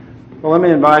Well, let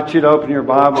me invite you to open your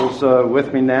Bibles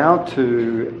with me now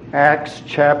to Acts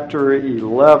chapter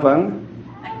 11.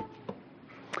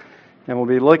 And we'll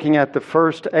be looking at the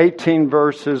first 18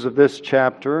 verses of this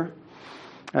chapter.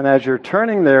 And as you're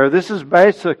turning there, this is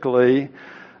basically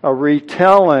a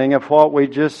retelling of what we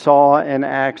just saw in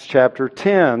Acts chapter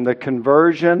 10, the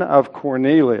conversion of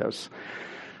Cornelius.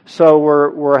 So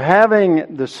we're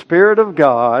having the Spirit of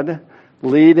God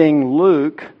leading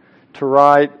Luke to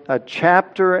write a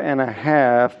chapter and a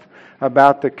half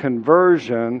about the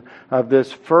conversion of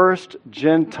this first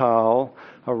Gentile,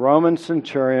 a Roman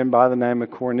centurion by the name of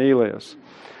Cornelius.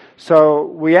 So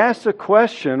we ask the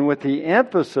question with the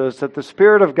emphasis that the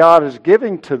Spirit of God is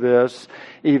giving to this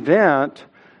event,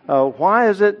 why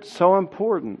is it so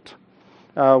important?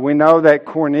 We know that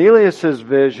Cornelius'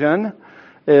 vision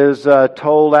is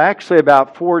told actually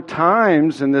about 4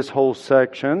 times in this whole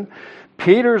section.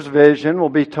 Peter's vision will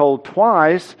be told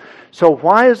twice. So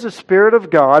why is the Spirit of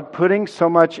God putting so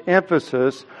much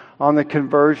emphasis on the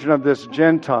conversion of this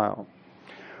Gentile?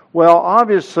 Well,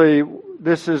 obviously,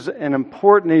 this is an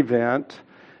important event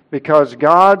because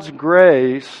God's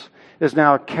grace is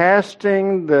now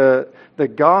casting the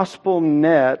gospel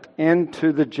net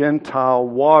into the Gentile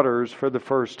waters for the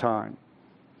first time.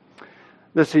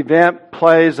 This event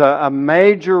plays a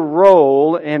major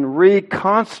role in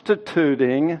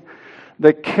reconstituting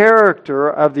the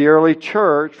character of the early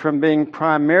church from being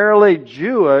primarily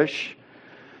Jewish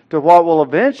to what will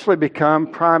eventually become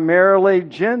primarily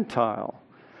Gentile.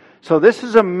 So this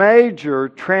is a major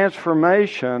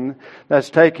transformation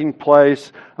that's taking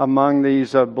place among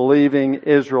these believing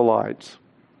Israelites.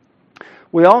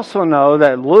 We also know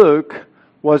that Luke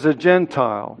was a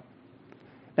Gentile.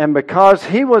 And because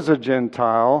he was a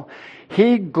Gentile,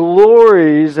 he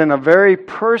glories in a very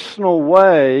personal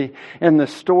way in the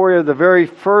story of the very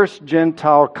first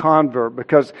Gentile convert,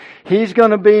 because he's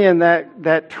going to be in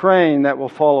that train that will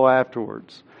follow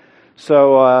afterwards.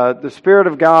 So the Spirit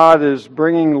of God is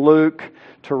bringing Luke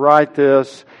to write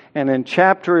this. And in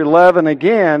chapter 11,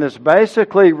 again, is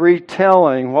basically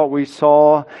retelling what we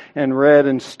saw and read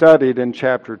and studied in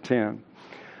chapter 10.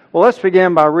 Well, let's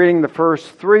begin by reading the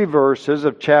first 3 verses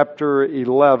of chapter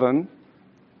 11.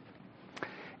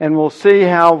 And we'll see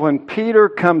how when Peter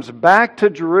comes back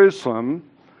to Jerusalem,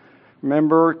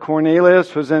 remember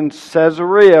Cornelius was in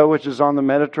Caesarea, which is on the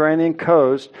Mediterranean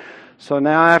coast. So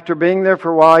now after being there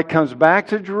for a while, he comes back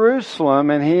to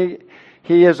Jerusalem and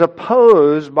he is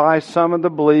opposed by some of the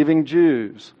believing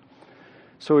Jews.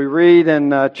 So we read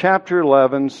in chapter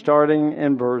 11, starting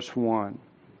in verse 1.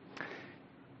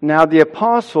 Now the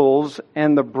apostles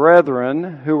and the brethren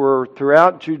who were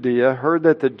throughout Judea heard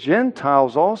that the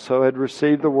Gentiles also had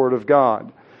received the word of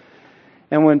God.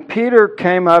 And when Peter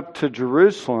came up to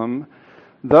Jerusalem,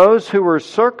 those who were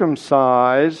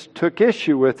circumcised took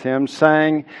issue with him,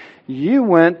 saying, "You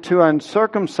went to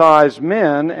uncircumcised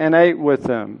men and ate with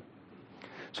them."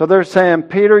 So they're saying,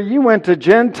 "Peter, you went to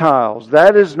Gentiles.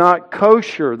 That is not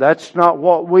kosher. That's not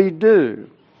what we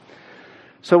do."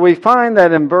 So we find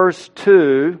that in verse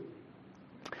 2,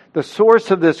 the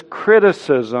source of this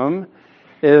criticism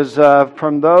is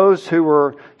from those who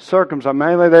were circumcised.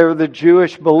 Mainly they were the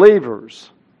Jewish believers.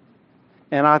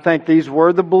 And I think these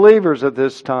were the believers at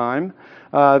this time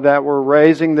that were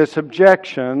raising this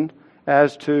objection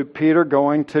as to Peter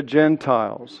going to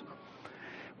Gentiles.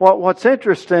 Well, what's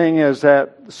interesting is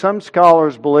that some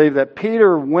scholars believe that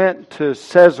Peter went to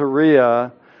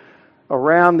Caesarea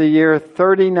around the year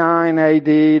 39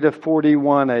 AD to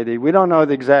 41 AD. We don't know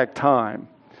the exact time.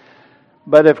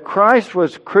 But if Christ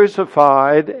was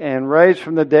crucified and raised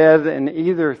from the dead in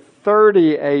either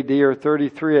 30 AD or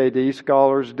 33 AD,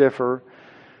 scholars differ,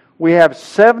 we have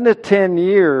 7 to 10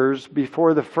 years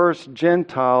before the first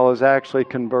Gentile is actually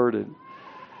converted.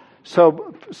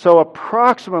 So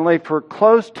approximately for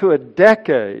close to a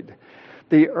decade,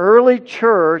 the early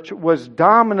church was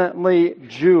dominantly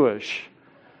Jewish.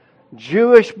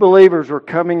 Jewish believers were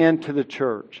coming into the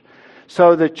church.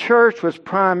 So the church was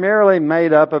primarily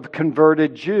made up of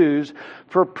converted Jews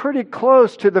for pretty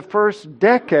close to the first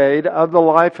decade of the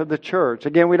life of the church.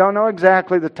 Again, we don't know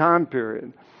exactly the time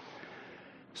period.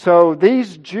 So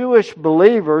these Jewish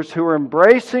believers who were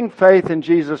embracing faith in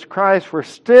Jesus Christ were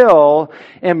still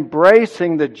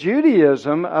embracing the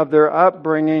Judaism of their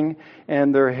upbringing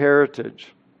and their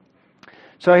heritage.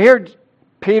 So here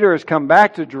Peter has come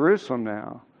back to Jerusalem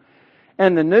now.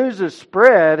 And the news is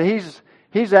spread.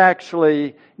 He's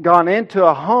actually gone into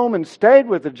a home and stayed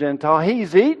with a Gentile.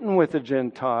 He's eaten with a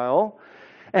Gentile.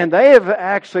 And they have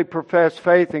actually professed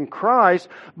faith in Christ.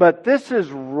 But this is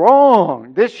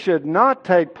wrong. This should not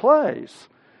take place.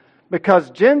 Because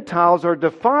Gentiles are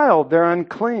defiled. They're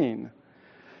unclean.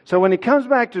 So when he comes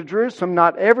back to Jerusalem,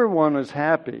 not everyone was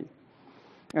happy.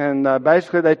 And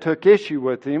basically they took issue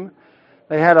with him.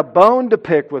 They had a bone to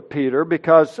pick with Peter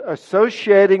because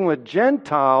associating with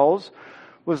Gentiles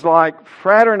was like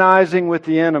fraternizing with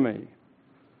the enemy.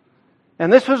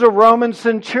 And this was a Roman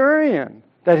centurion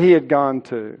that he had gone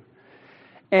to.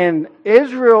 And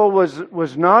Israel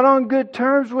was not on good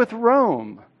terms with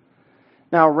Rome.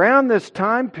 Now, around this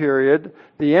time period,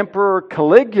 the Emperor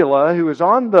Caligula, who was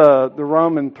on the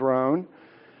Roman throne,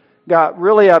 got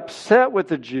really upset with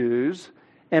the Jews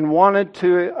and wanted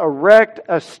to erect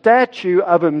a statue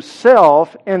of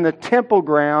himself in the temple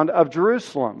ground of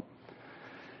Jerusalem.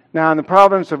 Now, in the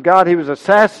providence of God, he was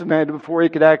assassinated before he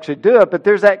could actually do it, but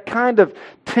there's that kind of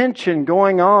tension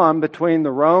going on between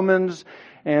the Romans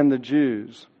and the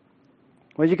Jews.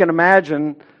 Well, you can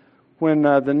imagine when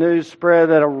the news spread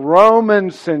that a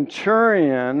Roman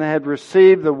centurion had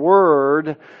received the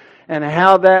word and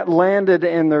how that landed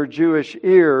in their Jewish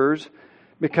ears.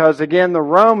 Because again, the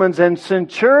Romans and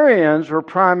centurions were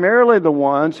primarily the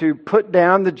ones who put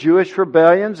down the Jewish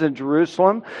rebellions in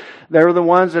Jerusalem. They were the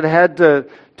ones that had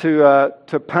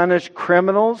to punish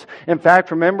criminals. In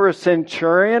fact, remember, a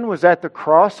centurion was at the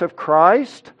cross of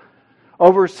Christ,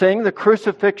 overseeing the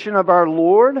crucifixion of our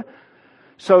Lord.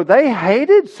 So they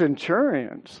hated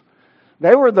centurions.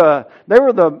 They were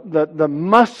the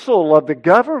muscle of the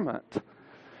government.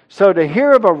 So to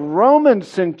hear of a Roman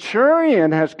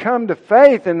centurion has come to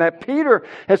faith and that Peter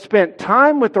has spent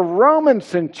time with a Roman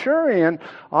centurion,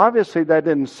 obviously that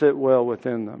didn't sit well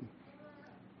within them.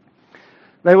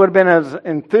 They would have been as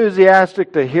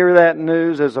enthusiastic to hear that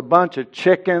news as a bunch of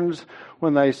chickens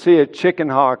when they see a chicken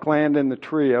hawk land in the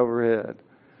tree overhead.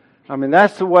 I mean,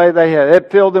 that's the way they had.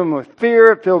 It filled them with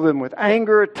fear, it filled them with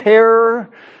anger, terror.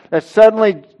 That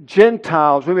suddenly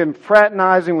Gentiles, we've been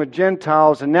fraternizing with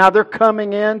Gentiles, and now they're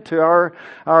coming into our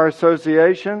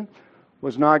association,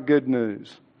 was not good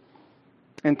news.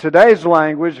 In today's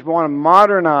language, if we want to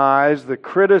modernize the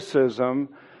criticism,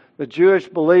 the Jewish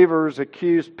believers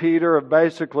accused Peter of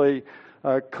basically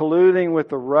colluding with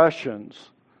the Russians.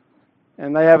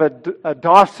 And they have a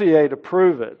dossier to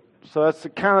prove it. So that's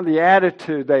kind of the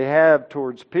attitude they have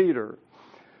towards Peter.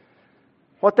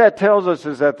 What that tells us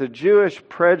is that the Jewish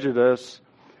prejudice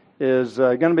is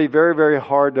going to be very, very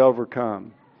hard to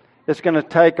overcome. It's going to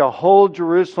take a whole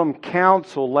Jerusalem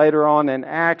council later on in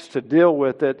Acts to deal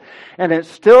with it. And it's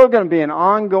still going to be an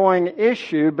ongoing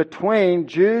issue between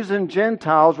Jews and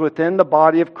Gentiles within the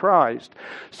body of Christ.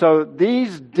 So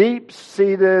these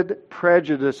deep-seated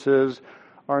prejudices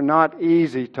are not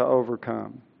easy to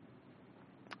overcome.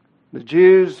 The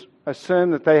Jews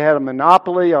assumed that they had a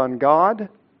monopoly on God.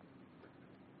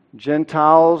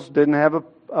 Gentiles didn't have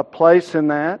a place in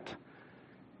that.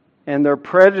 And their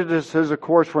prejudices, of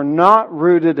course, were not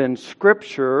rooted in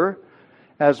Scripture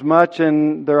as much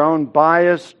in their own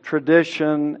biased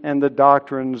tradition and the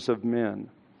doctrines of men.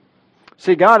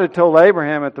 See, God had told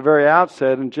Abraham at the very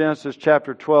outset in Genesis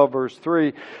chapter 12, verse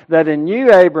 3, that in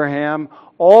you, Abraham,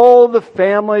 all the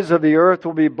families of the earth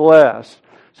will be blessed.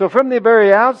 So from the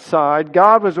very outside,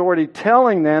 God was already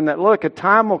telling them that, look, a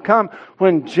time will come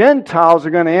when Gentiles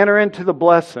are going to enter into the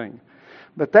blessing.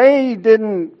 But they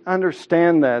didn't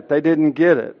understand that. They didn't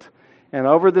get it. And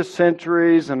over the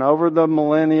centuries and over the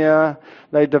millennia,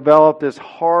 they developed this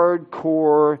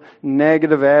hardcore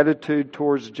negative attitude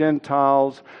towards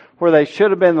Gentiles where they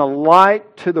should have been the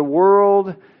light to the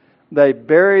world. They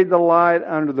buried the light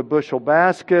under the bushel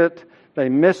basket. They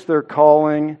missed their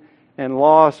calling and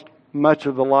lost much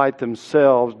of the light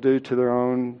themselves due to their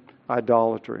own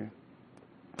idolatry.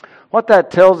 What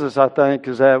that tells us, I think,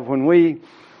 is that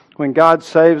when God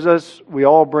saves us, we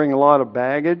all bring a lot of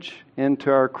baggage into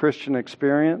our Christian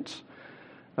experience.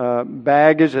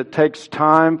 Baggage that takes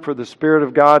time for the Spirit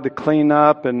of God to clean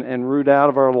up and root out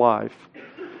of our life.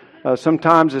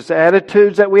 Sometimes it's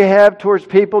attitudes that we have towards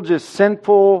people, just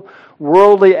sinful,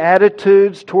 worldly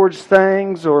attitudes towards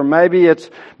things, or maybe it's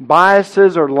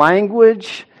biases or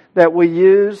language that we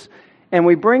use, and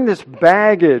we bring this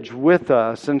baggage with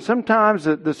us. And sometimes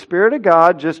the Spirit of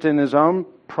God, just in His own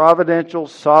providential,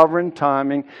 sovereign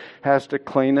timing, has to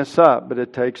clean us up, but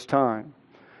it takes time.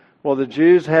 Well, the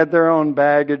Jews had their own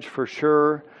baggage for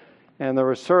sure, and there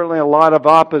was certainly a lot of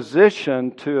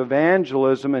opposition to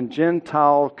evangelism and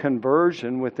Gentile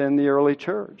conversion within the early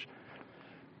church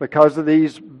because of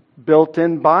these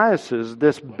built-in biases,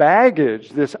 this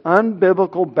baggage, this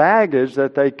unbiblical baggage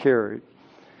that they carried.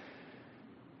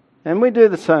 And we do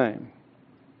the same.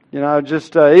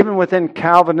 Just even within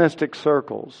Calvinistic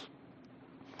circles.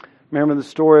 Remember the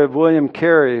story of William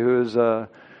Carey, who was a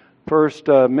first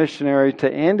missionary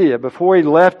to India. Before he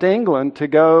left England to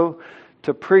go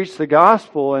to preach the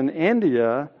gospel in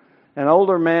India, an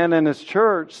older man in his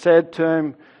church said to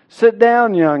him, "Sit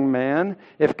down, young man.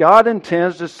 If God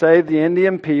intends to save the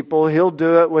Indian people, He'll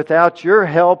do it without your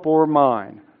help or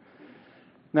mine."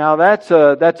 Now that's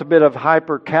a bit of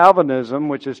hyper-Calvinism,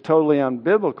 which is totally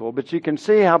unbiblical, but you can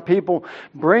see how people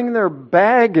bring their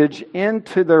baggage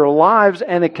into their lives,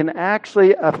 and it can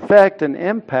actually affect and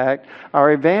impact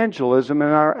our evangelism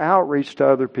and our outreach to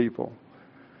other people.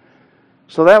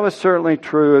 So that was certainly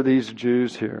true of these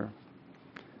Jews here.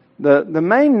 The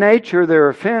main nature of their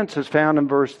offense is found in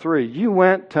verse 3. You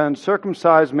went to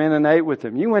uncircumcised men and ate with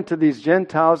them. You went to these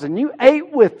Gentiles and you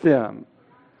ate with them.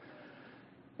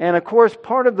 And of course,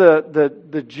 part of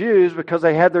the Jews, because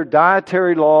they had their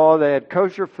dietary law, they had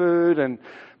kosher food and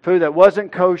food that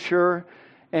wasn't kosher.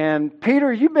 And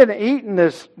Peter, you've been eating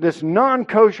this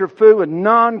non-kosher food with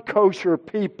non-kosher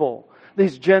people,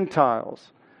 these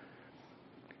Gentiles.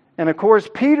 And of course,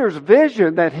 Peter's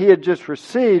vision that he had just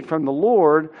received from the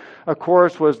Lord, of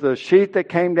course, was the sheet that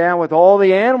came down with all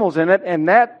the animals in it, and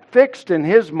that fixed in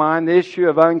his mind the issue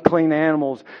of unclean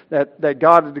animals, that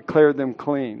God had declared them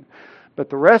clean. But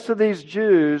the rest of these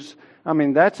Jews,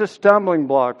 that's a stumbling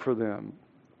block for them.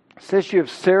 This issue of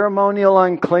ceremonial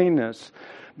uncleanness,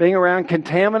 being around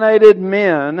contaminated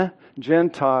men,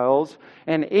 Gentiles,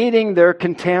 and eating their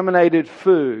contaminated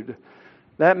food.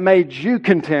 That made you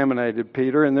contaminated,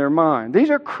 Peter, in their mind. These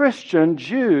are Christian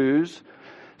Jews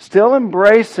still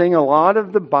embracing a lot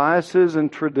of the biases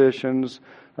and traditions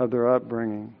of their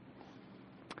upbringing.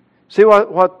 See,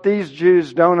 what these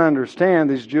Jews don't understand,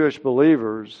 these Jewish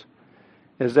believers,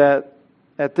 is that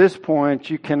at this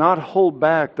point you cannot hold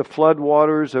back the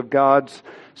floodwaters of God's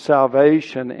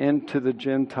salvation into the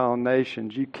Gentile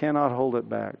nations. You cannot hold it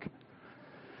back.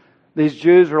 These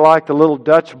Jews were like the little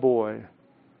Dutch boy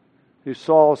who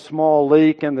saw a small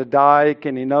leak in the dike,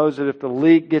 and he knows that if the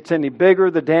leak gets any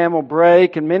bigger, the dam will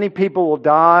break and many people will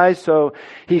die. So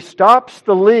he stops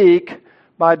the leak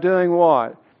by doing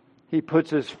what? He puts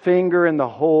his finger in the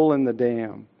hole in the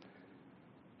dam.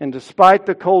 And despite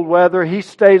the cold weather, he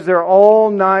stays there all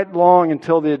night long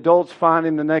until the adults find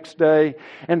him the next day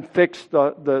and fix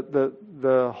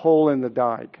the hole in the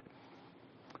dike.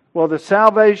 Well, the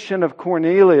salvation of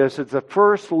Cornelius is the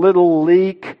first little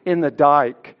leak in the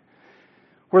dike,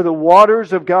 where the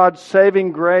waters of God's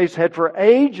saving grace had for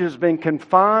ages been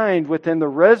confined within the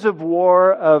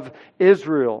reservoir of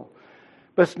Israel.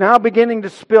 But it's now beginning to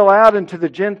spill out into the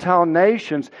Gentile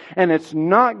nations, and it's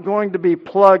not going to be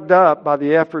plugged up by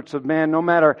the efforts of man. No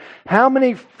matter how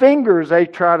many fingers they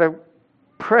try to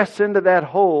press into that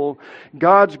hole,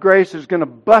 God's grace is going to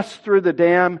bust through the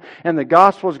dam, and the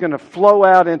gospel is going to flow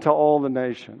out into all the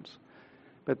nations.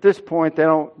 But at this point, they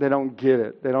don't get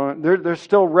it. They're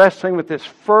still wrestling with this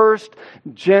first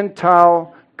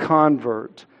Gentile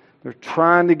convert. They're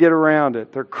trying to get around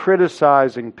it. They're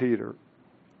criticizing Peter.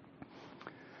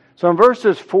 So in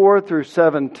verses 4 through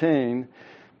 17,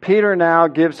 Peter now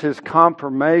gives his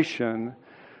confirmation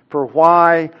for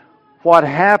why what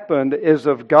happened is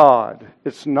of God.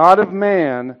 It's not of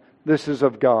man, this is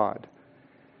of God.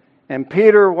 And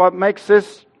Peter, what makes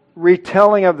this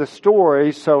retelling of the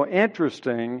story so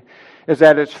interesting is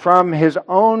that it's from his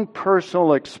own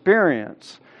personal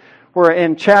experience. Where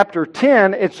in chapter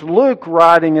 10, it's Luke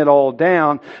writing it all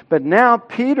down, but now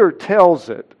Peter tells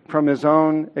it from his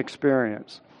own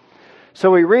experience. So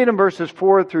we read in verses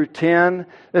 4 through 10.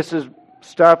 This is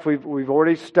stuff we've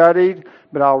already studied,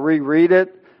 but I'll reread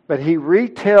it. But he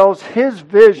retells his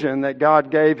vision that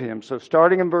God gave him. So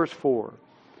starting in verse 4.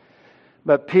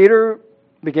 But Peter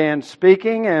began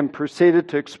speaking and proceeded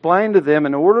to explain to them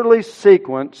in orderly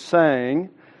sequence, saying,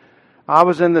 I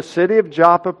was in the city of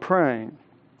Joppa praying,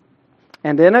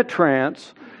 and in a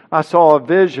trance I saw a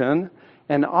vision,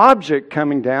 an object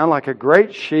coming down like a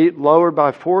great sheet lowered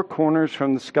by four corners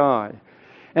from the sky.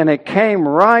 And it came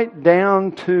right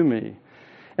down to me.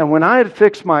 And when I had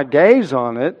fixed my gaze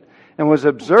on it and was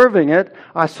observing it,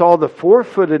 I saw the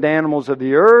four-footed animals of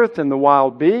the earth and the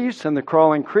wild beasts and the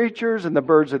crawling creatures and the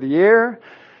birds of the air.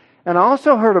 And I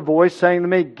also heard a voice saying to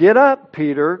me, Get up,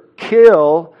 Peter,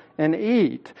 kill and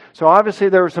eat. So obviously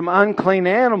there were some unclean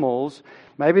animals.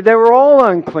 Maybe they were all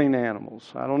unclean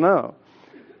animals. I don't know.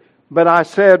 But I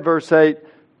said, verse 8,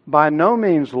 By no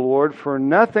means, Lord, for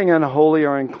nothing unholy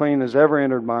or unclean has ever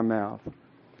entered my mouth.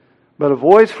 But a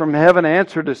voice from heaven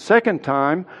answered a second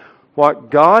time,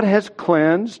 What God has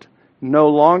cleansed, no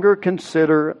longer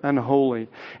consider unholy.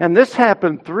 And this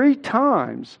happened 3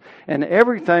 times, and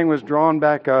everything was drawn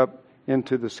back up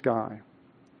into the sky.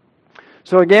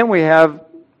 So again, we have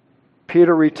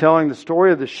Peter retelling the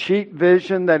story of the sheep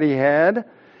vision that he had,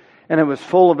 and it was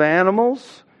full of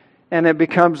animals. and it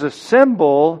becomes a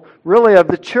symbol, really, of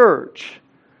the church,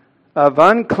 of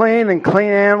unclean and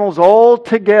clean animals all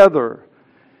together.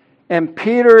 And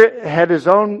Peter had his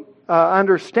own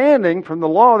understanding from the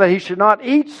law that he should not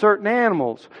eat certain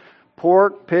animals,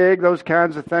 pork, pig, those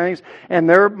kinds of things. And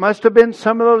there must have been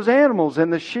some of those animals in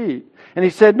the sheet. And he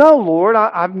said, "No, Lord,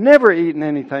 I've never eaten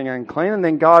anything unclean." And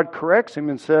then God corrects him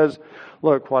and says,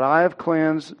 "Look, what I have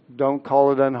cleansed, don't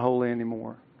call it unholy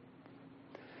anymore."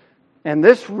 And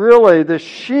this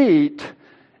sheet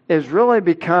is really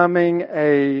becoming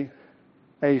a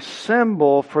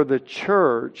symbol for the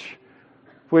church,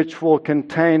 which will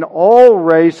contain all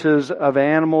races of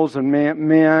animals and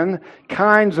men,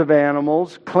 kinds of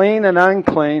animals, clean and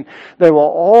unclean. They will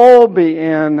all be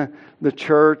in the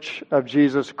church of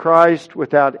Jesus Christ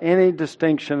without any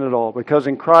distinction at all. Because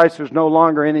in Christ there's no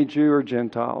longer any Jew or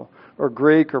Gentile, or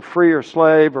Greek, or free or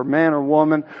slave, or man or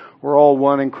woman. We're all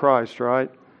one in Christ, right?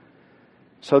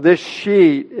 So this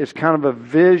sheet is kind of a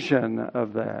vision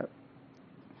of that.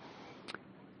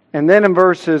 And then in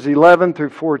verses 11 through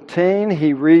 14,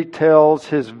 he retells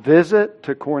his visit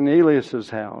to Cornelius'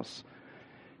 house.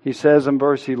 He says in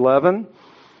verse 11,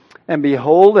 "And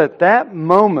behold, at that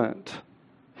moment,"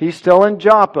 he's still in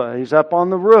Joppa. He's up on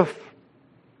the roof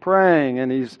praying,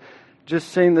 and he's just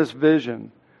seen this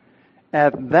vision.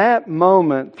 "At that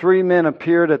moment, 3 men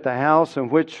appeared at the house in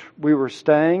which we were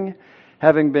staying,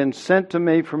 having been sent to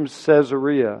me from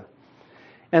Caesarea.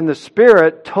 And the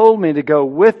Spirit told me to go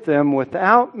with them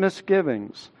without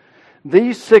misgivings.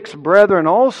 These 6 brethren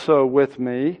also with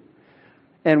me,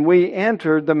 and we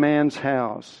entered the man's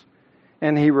house.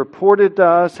 And he reported to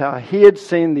us how he had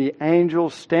seen the angel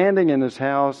standing in his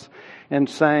house and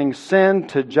saying, 'Send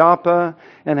to Joppa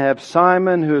and have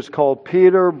Simon, who is called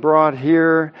Peter, brought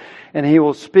here, and he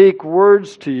will speak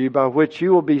words to you by which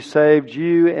you will be saved,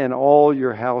 you and all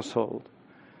your household.'"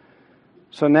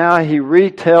 So now he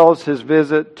retells his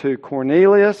visit to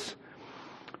Cornelius,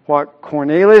 what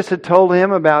Cornelius had told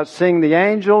him about seeing the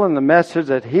angel and the message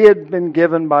that he had been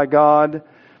given by God.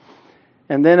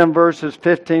 And then in verses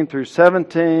 15 through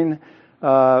 17,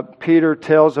 Peter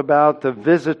tells about the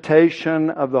visitation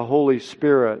of the Holy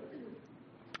Spirit.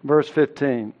 Verse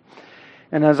 15,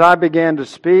 "And as I began to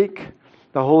speak,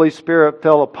 the Holy Spirit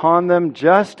fell upon them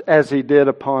just as He did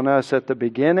upon us at the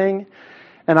beginning.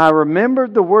 And I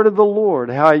remembered the word of the Lord,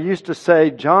 how I used to say,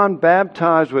 'John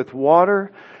baptized with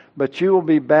water, but you will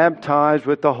be baptized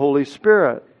with the Holy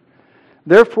Spirit.'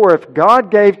 Therefore, if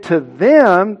God gave to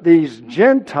them, these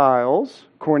Gentiles,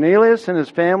 Cornelius and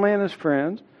his family and his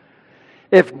friends,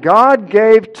 if God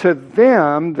gave to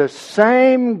them the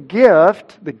same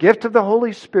gift, the gift of the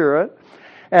Holy Spirit,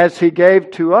 as He gave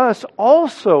to us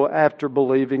also after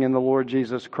believing in the Lord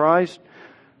Jesus Christ,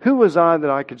 who was I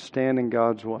that I could stand in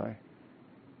God's way?"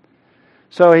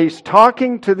 So he's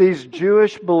talking to these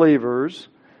Jewish believers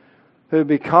who,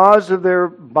 because of their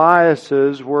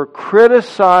biases, were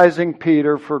criticizing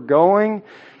Peter for going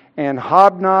and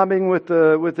hobnobbing with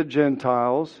the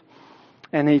Gentiles.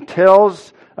 And he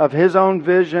tells of his own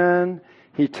vision.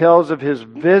 He tells of his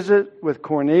visit with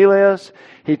Cornelius.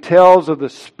 He tells of the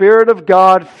Spirit of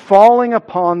God falling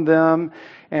upon them.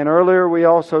 And earlier we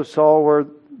also saw where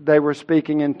they were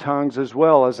speaking in tongues as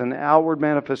well as an outward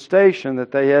manifestation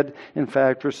that they had in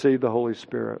fact received the Holy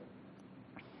Spirit.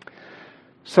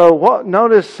 So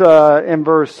notice in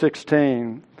verse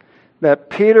 16 that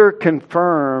Peter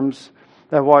confirms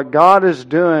that what God is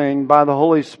doing by the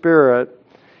Holy Spirit,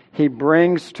 He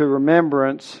brings to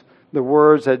remembrance the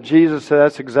words that Jesus said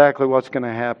that's exactly what's going to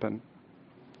happen.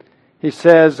 He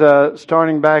says,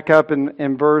 starting back up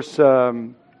in verse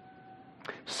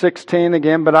 16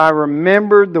 again, "But I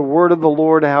remembered the word of the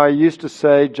Lord, how He used to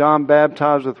say, 'John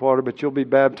baptized with water, but you'll be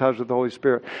baptized with the Holy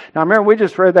Spirit.'" Now remember, we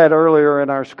just read that earlier in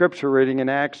our scripture reading in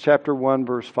Acts chapter 1,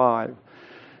 verse 5.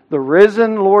 The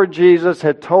risen Lord Jesus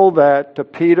had told that to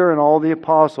Peter and all the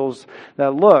apostles,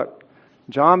 that look,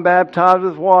 John baptized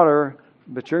with water,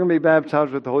 but you're going to be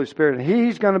baptized with the Holy Spirit. And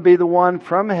He's going to be the one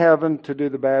from heaven to do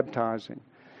the baptizing.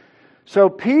 So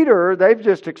Peter, they've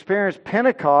just experienced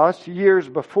Pentecost years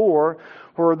before,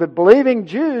 where the believing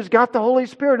Jews got the Holy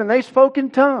Spirit and they spoke in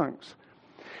tongues.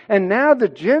 And now the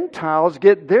Gentiles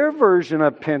get their version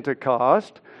of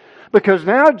Pentecost, because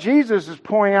now Jesus is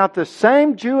pouring out the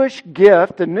same Jewish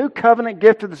gift, the new covenant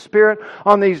gift of the Spirit,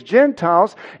 on these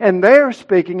Gentiles, and they're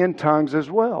speaking in tongues as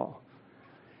well.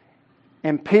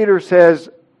 And Peter says,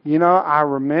 I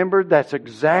remembered that's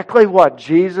exactly what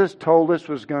Jesus told us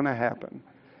was going to happen.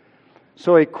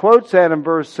 So he quotes that in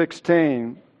verse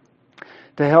 16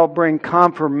 to help bring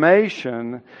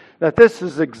confirmation that this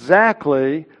is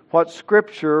exactly what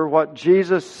Scripture, what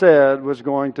Jesus said was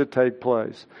going to take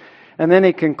place. And then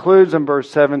he concludes in verse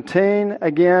 17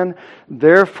 again,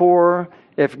 therefore,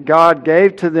 if God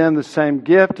gave to them the same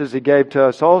gift as He gave to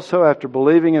us also after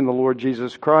believing in the Lord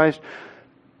Jesus Christ,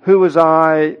 who was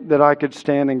I that I could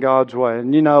stand in God's way?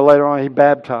 And later on He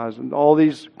baptized them. All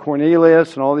these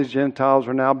Cornelius and all these Gentiles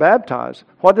were now baptized.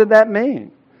 What did that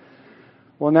mean?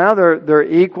 Well, now they're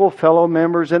equal fellow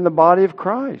members in the body of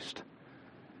Christ.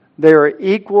 They are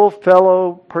equal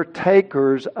fellow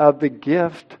partakers of the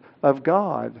gift of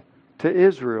God to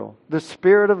Israel, the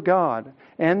Spirit of God,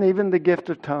 and even the gift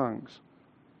of tongues.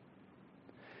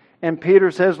 And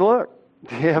Peter says, look,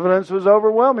 the evidence was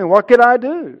overwhelming. What could I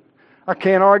do? I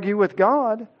can't argue with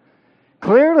God.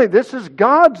 Clearly, this is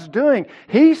God's doing.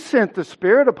 He sent the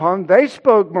Spirit upon them. They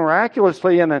spoke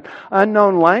miraculously in an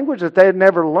unknown language that they had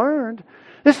never learned.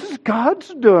 This is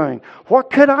God's doing.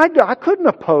 What could I do? I couldn't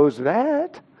oppose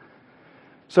that.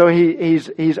 So he's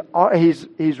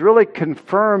really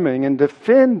confirming and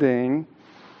defending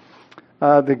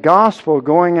the gospel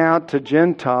going out to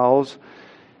Gentiles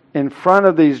in front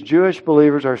of these Jewish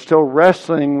believers are still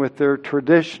wrestling with their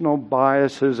traditional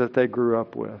biases that they grew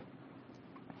up with.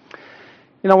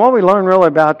 What we learn really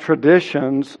about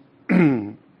traditions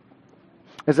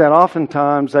is that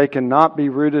oftentimes they cannot be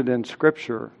rooted in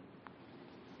Scripture.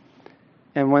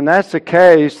 And when that's the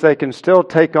case, they can still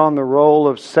take on the role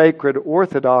of sacred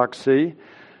orthodoxy,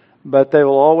 but they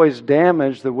will always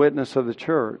damage the witness of the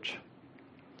church.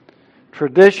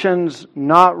 Traditions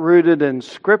not rooted in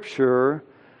Scripture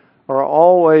are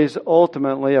always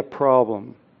ultimately a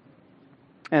problem.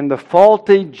 And the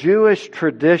faulty Jewish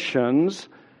traditions,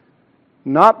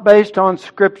 not based on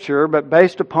Scripture, but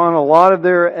based upon a lot of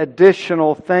their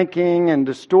additional thinking and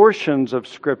distortions of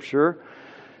Scripture,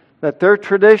 that their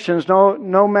traditions,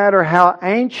 no matter how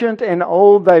ancient and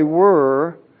old they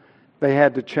were, they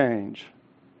had to change.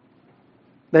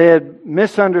 They had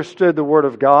misunderstood the Word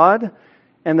of God,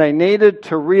 and they needed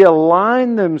to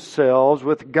realign themselves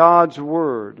with God's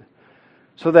Word.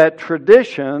 So that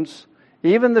traditions,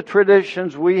 even the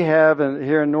traditions we have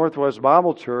here in Northwest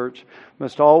Bible Church,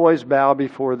 must always bow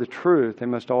before the truth. They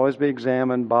must always be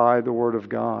examined by the Word of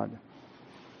God.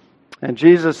 And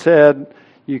Jesus said,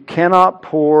 you cannot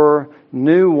pour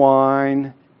new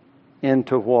wine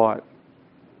into what?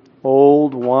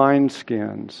 Old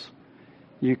wineskins.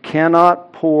 You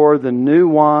cannot pour the new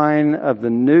wine of the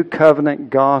new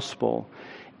covenant gospel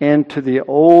into the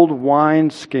old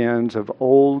wineskins of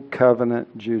old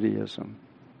covenant Judaism.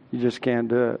 You just can't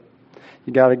do it.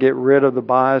 You got to get rid of the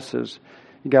biases.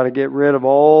 You got to get rid of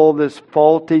all this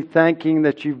faulty thinking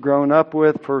that you've grown up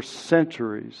with for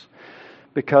centuries.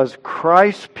 Because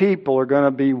Christ's people are going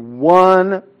to be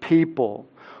one people,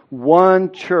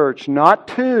 one church, not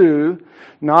two,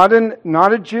 not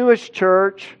a Jewish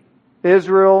church,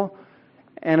 Israel,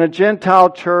 and a Gentile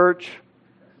church,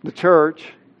 the church.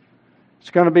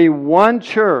 It's going to be one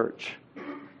church,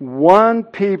 one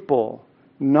people,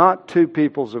 not two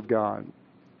peoples of God.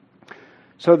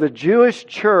 So the Jewish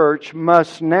church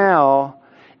must now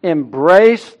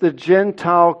embrace the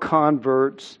Gentile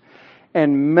converts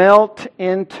and melt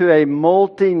into a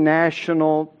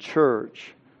multinational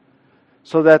church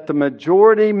so that the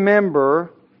majority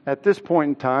member, at this point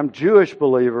in time, Jewish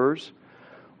believers,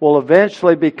 will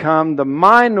eventually become the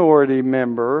minority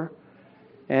member,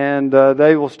 and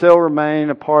they will still remain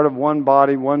a part of one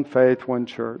body, one faith, one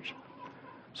church.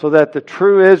 So that the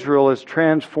true Israel is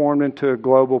transformed into a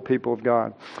global people of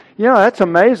God. That's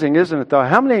amazing, isn't it, though?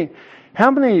 How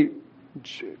many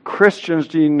Christians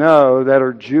do you know that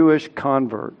are Jewish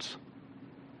converts?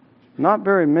 Not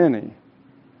very many.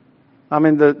 I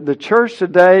mean, the church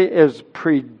today is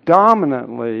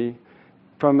predominantly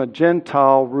from a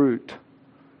Gentile root.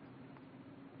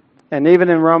 And even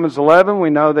in Romans 11, we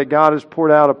know that God has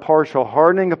poured out a partial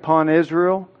hardening upon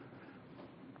Israel.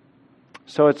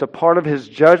 So it's a part of His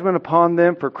judgment upon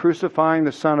them for crucifying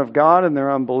the Son of God in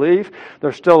their unbelief.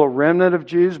 There's still a remnant of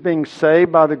Jews being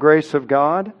saved by the grace of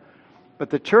God. But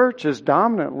the church is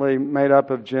dominantly made up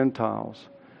of Gentiles.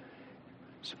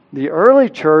 The early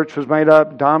church was made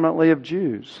up dominantly of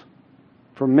Jews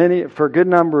for a good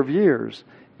number of years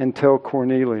until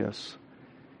Cornelius.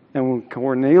 And when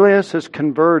Cornelius is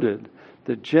converted,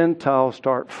 the Gentiles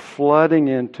start flooding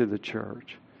into the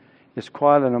church. It's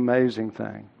quite an amazing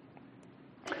thing.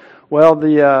 Well,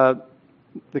 the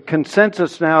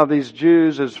consensus now of these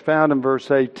Jews is found in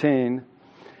verse 18.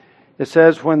 It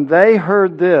says, when they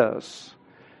heard this,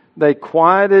 they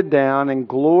quieted down and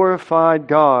glorified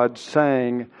God,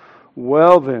 saying,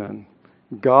 well then,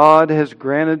 God has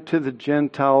granted to the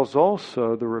Gentiles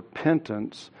also the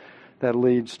repentance that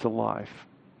leads to life.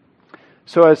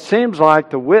 So it seems like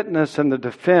the witness and the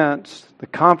defense The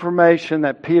confirmation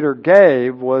that Peter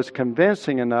gave was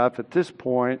convincing enough at this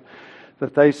point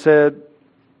that they said,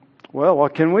 well,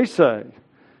 what can we say?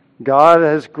 God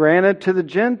has granted to the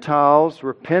Gentiles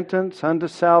repentance unto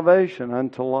salvation,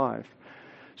 unto life.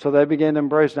 So they began to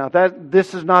embrace. Now,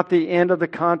 this is not the end of the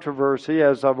controversy,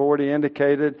 as I've already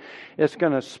indicated. It's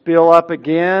going to spill up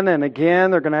again and again.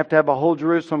 They're going to have a whole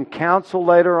Jerusalem council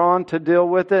later on to deal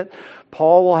with it.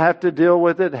 Paul will have to deal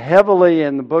with it heavily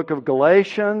in the book of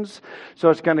Galatians. So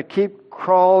it's going to keep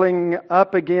crawling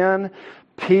up again.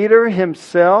 Peter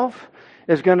himself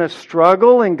is going to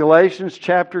struggle in Galatians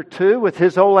chapter 2 with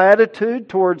his whole attitude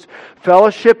towards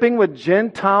fellowshipping with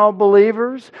Gentile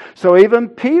believers. So even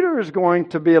Peter is going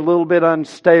to be a little bit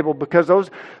unstable because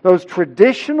those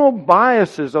traditional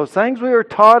biases, those things we were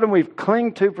taught and we've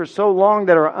clung to for so long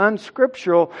that are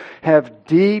unscriptural, have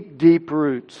deep, deep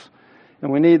roots.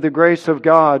 And we need the grace of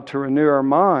God to renew our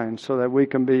minds so that we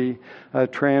can be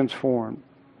transformed.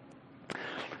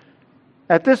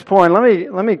 At this point,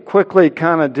 let me quickly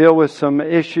kind of deal with some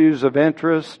issues of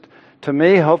interest to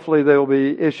me. Hopefully they will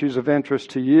be issues of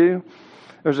interest to you.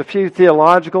 There's a few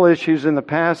theological issues in the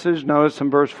passage. Notice in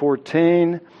verse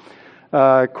 14,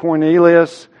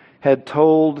 Cornelius had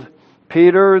told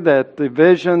Peter that the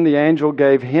vision the angel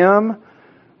gave him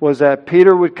was that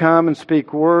Peter would come and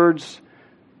speak words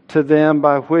to them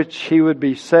by which he would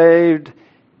be saved,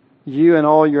 you and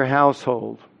all your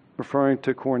household. Referring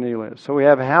to Cornelius. So we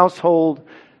have household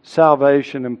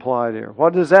salvation implied here.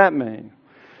 What does that mean?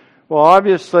 Well,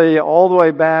 obviously, all the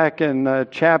way back in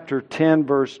chapter 10,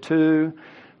 verse 2,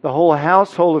 the whole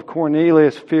household of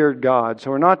Cornelius feared God.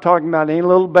 So we're not talking about any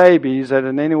little babies that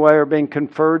in any way are being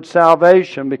conferred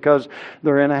salvation because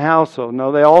they're in a household.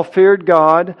 No, they all feared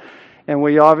God, and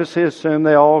we obviously assume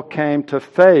they all came to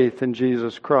faith in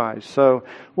Jesus Christ. So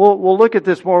we'll look at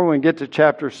this more when we get to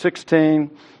chapter 16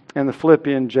 and the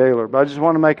Philippian jailer. But I just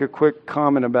want to make a quick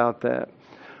comment about that.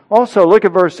 Also, look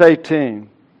at verse 18.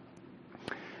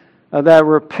 That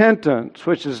repentance,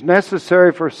 which is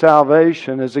necessary for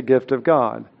salvation, is a gift of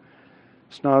God.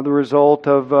 It's not the result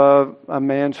of a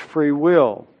man's free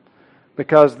will.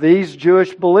 Because these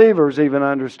Jewish believers even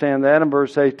understand that in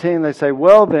verse 18. They say,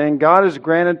 well then, God has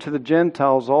granted to the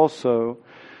Gentiles also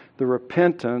the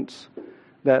repentance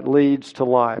that leads to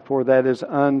life, or that is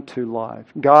unto life.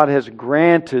 God has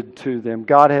granted to them,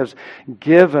 God has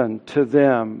given to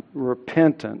them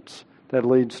repentance that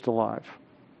leads to life.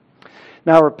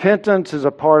 Now, repentance is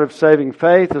a part of saving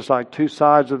faith. It's like two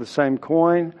sides of the same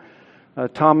coin.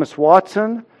 Thomas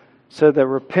Watson said that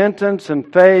repentance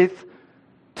and faith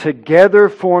together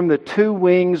form the two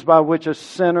wings by which a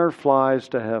sinner flies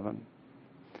to heaven.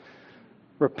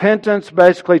 Repentance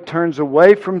basically turns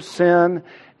away from sin,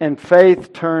 and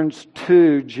faith turns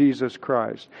to Jesus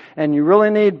Christ. And you really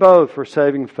need both for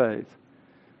saving faith.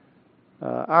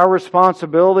 Our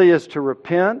responsibility is to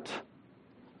repent,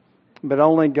 but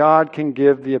only God can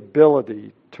give the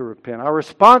ability to repent. Our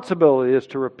responsibility is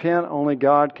to repent, only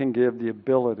God can give the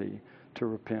ability to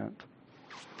repent.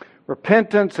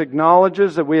 Repentance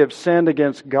acknowledges that we have sinned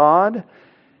against God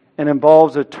and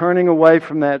involves a turning away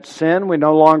from that sin. We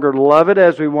no longer love it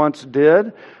as we once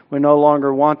did. We no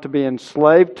longer want to be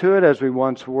enslaved to it as we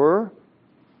once were.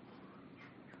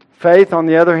 Faith, on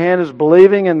the other hand, is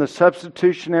believing in the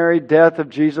substitutionary death of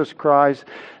Jesus Christ,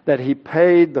 that He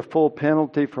paid the full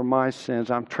penalty for my sins.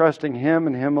 I'm trusting Him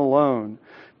and Him alone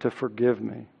to forgive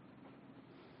me.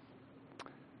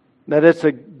 That it's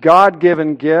a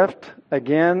God-given gift,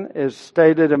 again, is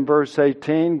stated in verse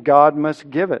 18. God must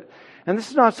give it. And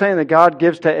this is not saying that God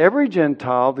gives to every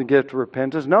Gentile the gift of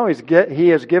repentance. No, He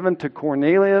has given to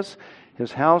Cornelius,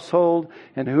 his household,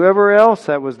 and whoever else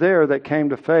that was there that came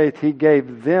to faith. He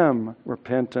gave them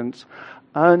repentance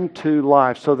unto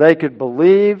life, so they could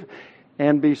believe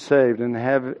and be saved and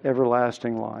have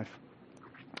everlasting life.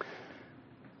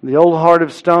 The old heart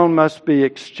of stone must be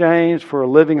exchanged for a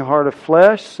living heart of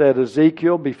flesh, said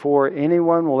Ezekiel, before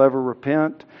anyone will ever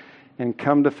repent and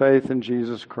come to faith in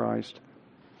Jesus Christ.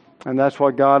 And that's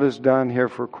what God has done here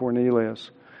for Cornelius.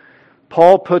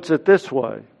 Paul puts it this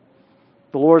way.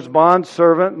 The Lord's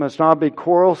bondservant must not be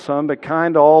quarrelsome, but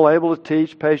kind to all, able to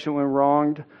teach, patient when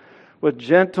wronged, with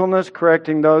gentleness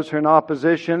correcting those who are in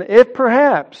opposition, if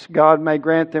perhaps God may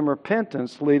grant them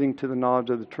repentance leading to the knowledge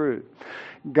of the truth.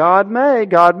 God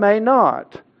may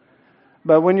not.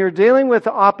 But when you're dealing with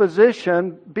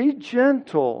opposition, be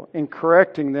gentle in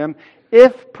correcting them,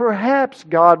 if perhaps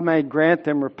God may grant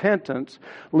them repentance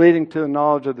leading to the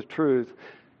knowledge of the truth,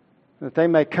 that they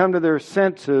may come to their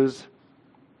senses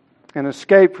and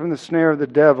escape from the snare of the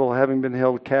devil, having been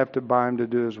held captive by him to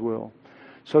do His will.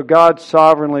 So God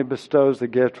sovereignly bestows the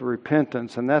gift of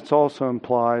repentance, and that's also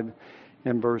implied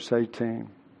in verse 18.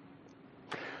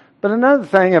 But another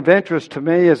thing of interest to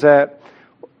me is that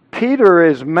Peter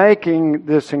is making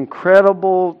this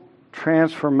incredible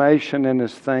transformation in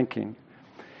his thinking.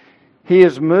 He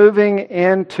is moving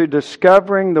into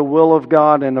discovering the will of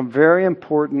God in a very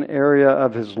important area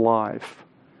of his life.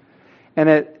 And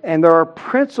there are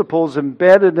principles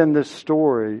embedded in this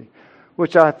story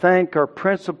which I think are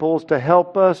principles to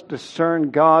help us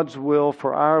discern God's will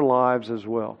for our lives as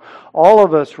well. All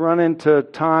of us run into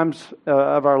times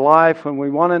of our life when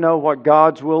we want to know what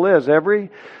God's will is.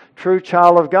 Every true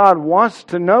child of God wants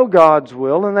to know God's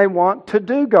will and they want to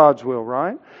do God's will,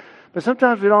 right? But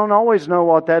sometimes we don't always know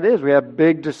what that is. We have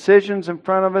big decisions in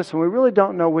front of us and we really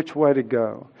don't know which way to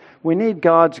go. We need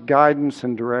God's guidance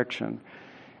and direction.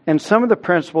 And some of the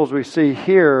principles we see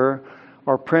here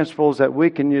are principles that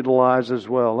we can utilize as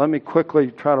well. Let me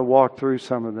quickly try to walk through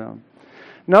some of them.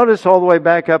 Notice all the way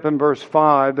back up in verse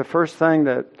 5, the first thing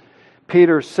that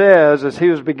Peter says as he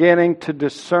was beginning to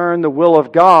discern the will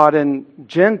of God in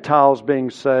Gentiles being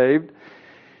saved,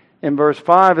 in verse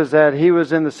 5 is that he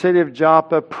was in the city of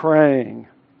Joppa praying.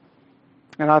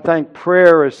 And I think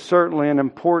prayer is certainly an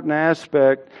important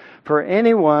aspect for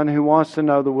anyone who wants to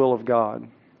know the will of God.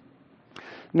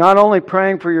 Not only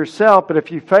praying for yourself, but if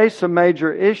you face a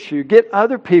major issue, get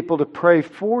other people to pray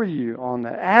for you on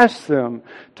that. Ask them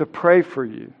to pray for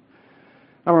you.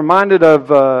 I'm reminded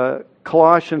of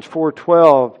Colossians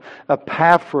 4:12,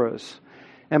 Epaphras.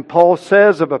 And Paul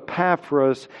says of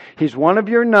Epaphras, he's one of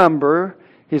your number,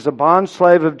 he's a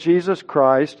bondslave of Jesus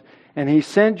Christ, and he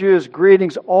sends you his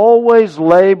greetings, always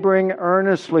laboring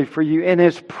earnestly for you in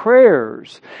his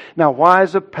prayers. Now, why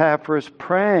is Epaphras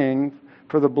praying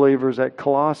for the believers at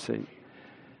Colossae?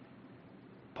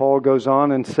 Paul goes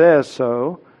on and says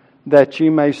so, that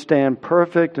you may stand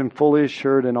perfect and fully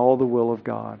assured in all the will of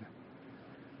God.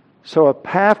 So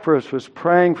Epaphras was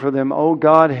praying for them. Oh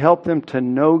God, help them to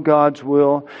know God's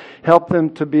will. Help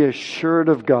them to be assured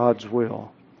of God's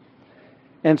will.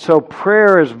 And so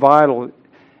prayer is vital.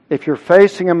 If you're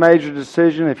facing a major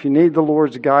decision, if you need the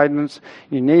Lord's guidance,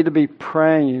 you need to be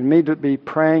praying. You need to be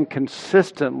praying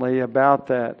consistently about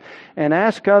that. And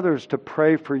ask others to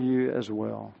pray for you as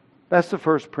well. That's the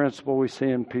first principle we see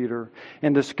in Peter.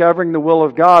 In discovering the will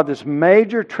of God, this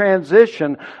major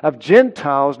transition of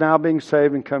Gentiles now being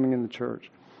saved and coming in the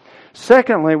church.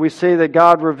 Secondly, we see that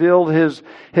God revealed His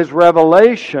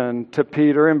revelation to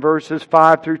Peter in verses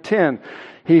 5 through 10.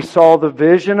 He saw the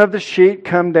vision of the sheet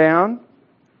come down.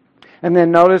 And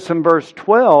then notice in verse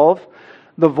 12,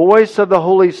 the voice of the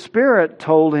Holy Spirit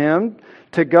told him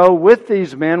to go with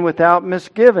these men without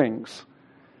misgivings.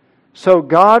 So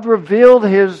God revealed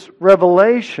His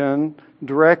revelation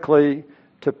directly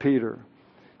to Peter.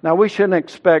 Now we shouldn't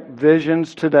expect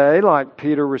visions today like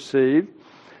Peter received,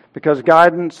 because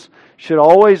guidance should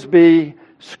always be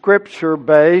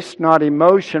Scripture-based, not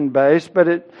emotion-based,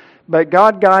 but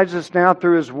God guides us now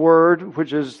through His Word,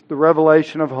 which is the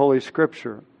revelation of Holy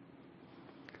Scripture.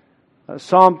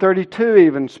 Psalm 32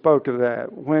 even spoke of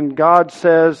that. When God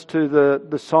says to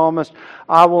the psalmist,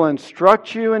 I will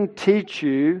instruct you and teach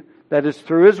you, that is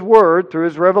through His Word, through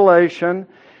His revelation,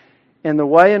 in the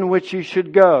way in which you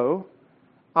should go,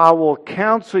 I will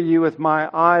counsel you with my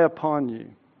eye upon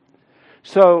you.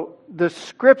 So the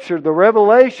Scripture, the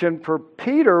revelation for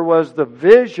Peter was the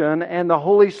vision and the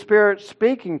Holy Spirit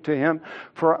speaking to him.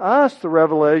 For us, the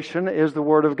revelation is the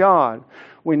Word of God.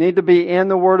 We need to be in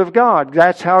the Word of God.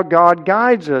 That's how God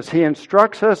guides us. He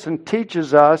instructs us and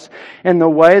teaches us in the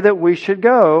way that we should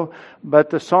go.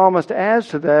 But the psalmist adds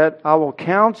to that, I will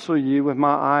counsel you with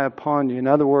my eye upon you. In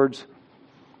other words,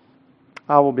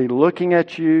 I will be looking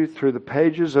at you through the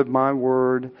pages of my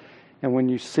Word. And when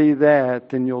you see that,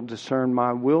 then you'll discern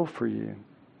my will for you.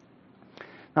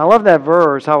 Now, I love that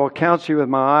verse, I will counsel you with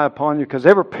my eye upon you, because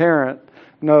every parent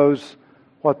knows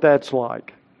what that's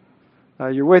like.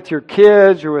 You're with your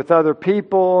kids, you're with other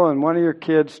people, and one of your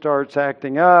kids starts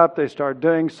acting up. They start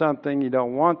doing something you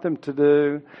don't want them to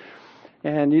do.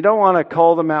 And you don't want to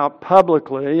call them out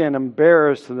publicly and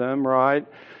embarrass them, right?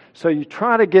 So you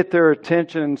try to get their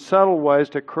attention in subtle ways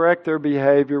to correct their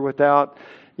behavior without,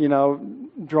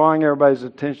 drawing everybody's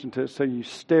attention to it. So you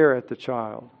stare at the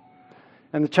child.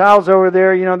 And the child's over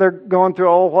there, they're going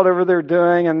through whatever they're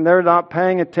doing, and they're not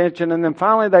paying attention. And then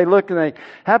finally they look, and they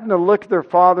happen to look at their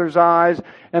father's eyes,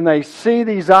 and they see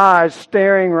these eyes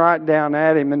staring right down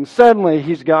at him. And suddenly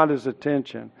he's got his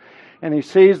attention. And he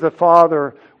sees the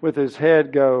father with his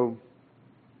head go.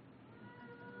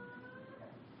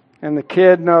 And the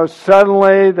kid knows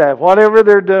suddenly that whatever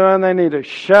they're doing, they need to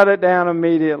shut it down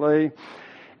immediately.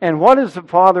 And what has the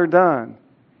father done?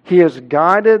 He has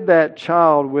guided that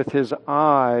child with his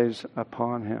eyes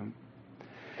upon him.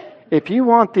 If you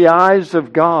want the eyes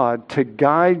of God to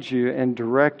guide you and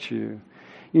direct you,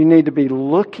 you need to be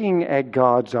looking at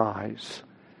God's eyes.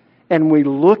 And we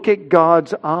look at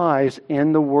God's eyes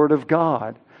in the Word of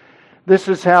God. This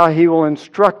is how He will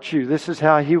instruct you. This is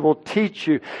how He will teach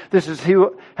you. This is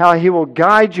how He will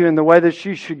guide you in the way that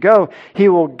you should go. He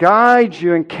will guide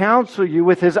you and counsel you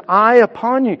with His eye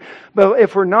upon you. But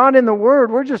if we're not in the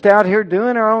Word, we're just out here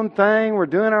doing our own thing. We're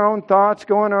doing our own thoughts,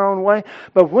 going our own way.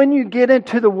 But when you get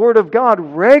into the Word of God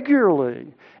regularly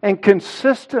and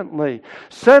consistently,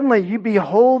 suddenly you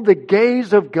behold the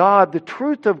gaze of God, the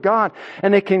truth of God,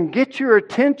 and it can get your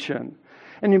attention.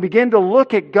 And you begin to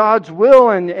look at God's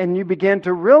will and you begin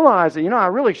to realize that, I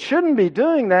really shouldn't be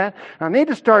doing that. I need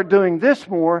to start doing this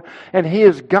more. And He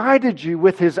has guided you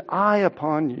with His eye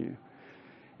upon you.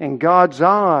 And God's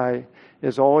eye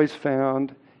is always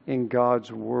found in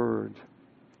God's Word.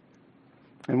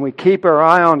 And we keep our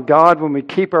eye on God when we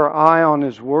keep our eye on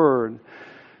His Word.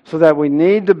 So that we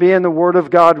need to be in the Word of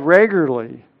God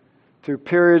regularly through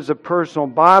periods of personal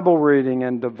Bible reading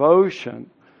and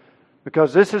devotion.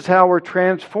 Because this is how we're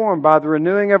transformed, by the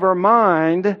renewing of our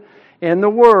mind in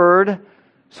the Word,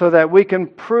 so that we can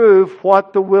prove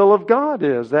what the will of God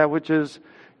is, that which is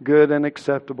good and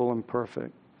acceptable and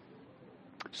perfect.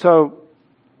 So,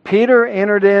 Peter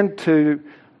entered into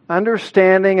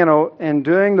understanding and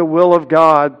doing the will of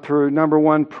God through, number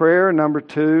one, prayer, number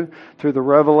two, through the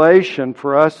revelation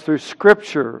for us through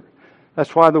Scripture.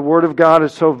 That's why the Word of God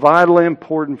is so vitally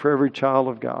important for every child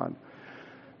of God.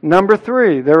 Number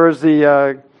three, there is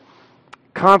the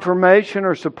confirmation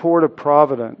or support of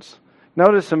providence.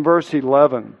 Notice in verse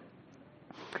 11,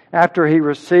 after he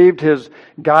received his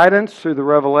guidance through the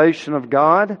revelation of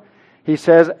God, he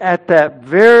says, at that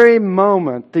very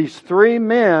moment, these three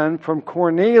men from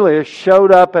Cornelius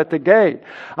showed up at the gate.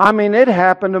 It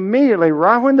happened immediately,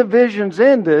 right when the visions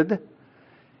ended,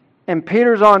 and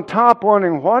Peter's on top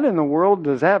wondering, what in the world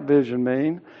does that vision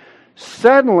mean?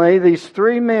 Suddenly, these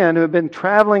three men who have been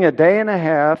traveling a day and a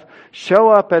half show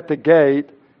up at the gate,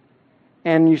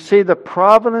 and you see the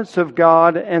providence of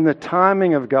God and the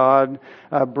timing of God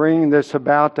bringing this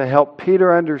about to help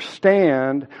Peter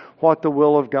understand what the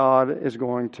will of God is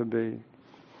going to be.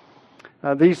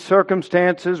 These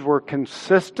circumstances were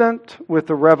consistent with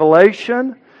the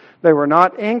revelation. They were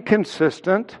not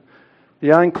inconsistent.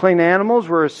 The unclean animals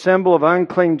were a symbol of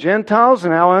unclean Gentiles,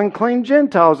 and now unclean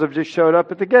Gentiles have just showed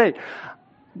up at the gate.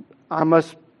 I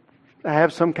must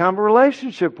have some kind of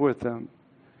relationship with them.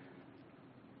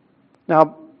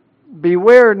 Now,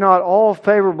 beware, not all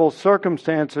favorable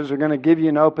circumstances are going to give you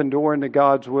an open door into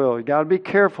God's will. You've got to be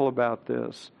careful about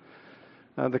this.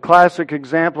 The classic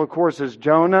example, of course, is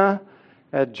Jonah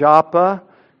at Joppa,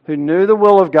 who knew the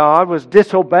will of God, was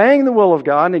disobeying the will of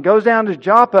God, and he goes down to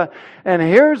Joppa, and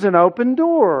here's an open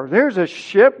door. There's a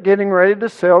ship getting ready to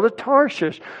sail to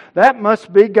Tarshish. That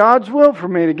must be God's will for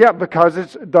me to get, because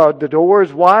the door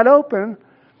is wide open.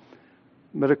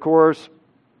 But of course,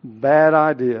 bad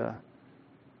idea.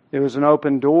 It was an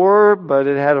open door, but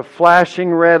it had a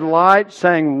flashing red light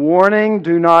saying, warning,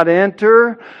 do not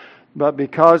enter. But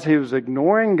because he was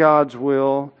ignoring God's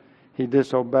will, he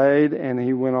disobeyed and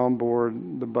he went on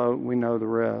board the boat. We know the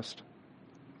rest.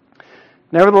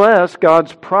 Nevertheless,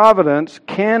 God's providence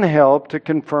can help to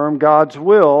confirm God's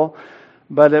will,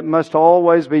 but it must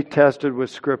always be tested with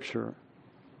Scripture.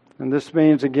 And this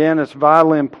means, again, it's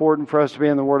vitally important for us to be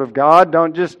in the Word of God.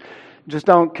 Don't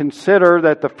don't consider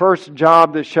that the first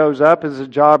job that shows up is a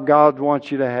job God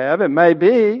wants you to have. It may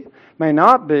be, may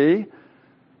not be,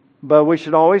 but we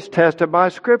should always test it by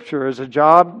Scripture. Is a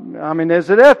job, is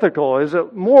it ethical? Is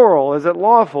it moral? Is it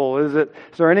lawful? Is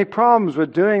there any problems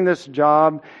with doing this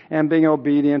job and being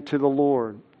obedient to the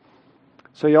Lord?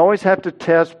 So you always have to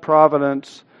test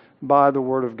providence by the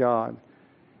Word of God.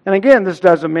 And again, this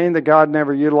doesn't mean that God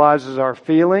never utilizes our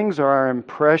feelings or our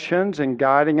impressions in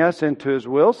guiding us into His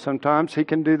will. Sometimes He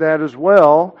can do that as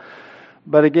well.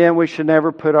 But again, we should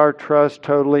never put our trust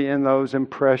totally in those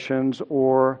impressions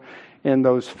or in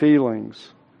those feelings.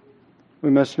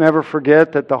 We must never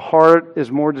forget that the heart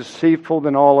is more deceitful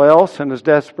than all else and is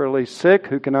desperately sick.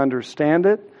 Who can understand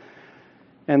it?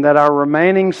 And that our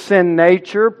remaining sin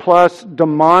nature plus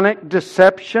demonic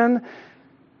deception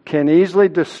can easily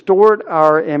distort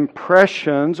our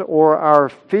impressions or our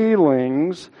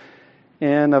feelings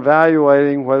in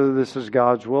evaluating whether this is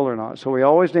God's will or not. So we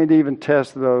always need to even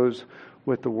test those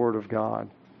with the Word of God.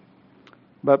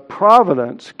 But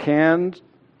providence can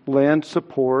lend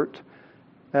support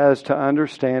as to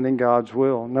understanding God's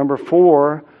will. Number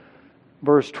 4,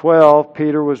 verse 12,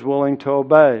 Peter was willing to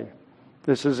obey.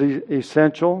 This is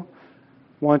essential.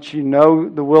 Once you know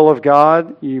the will of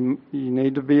God, you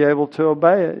need to be able to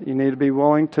obey it. You need to be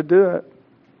willing to do it.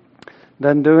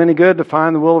 Doesn't do any good to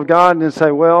find the will of God and then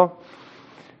say, well,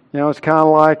 it's kind of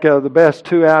like the best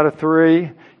 2 out of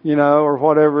 3, or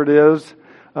whatever it is.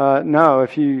 No,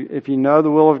 if you know the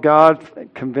will of God,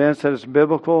 convinced that it's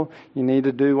biblical, you need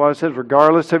to do what it says,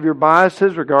 regardless of your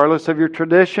biases, regardless of your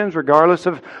traditions, regardless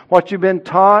of what you've been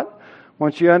taught.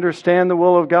 Once you understand the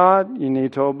will of God, you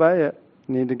need to obey it.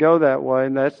 You need to go that way,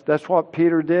 and that's what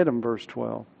Peter did in verse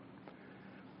 12.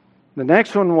 The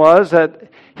next one was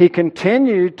that he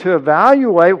continued to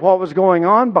evaluate what was going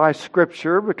on by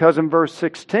Scripture, because in verse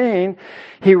 16,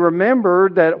 he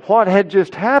remembered that what had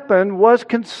just happened was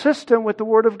consistent with the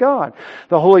Word of God.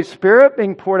 The Holy Spirit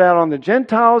being poured out on the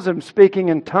Gentiles and speaking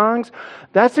in tongues,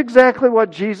 that's exactly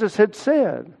what Jesus had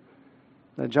said.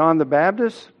 That John the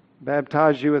Baptist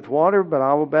baptized you with water, but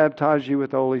I will baptize you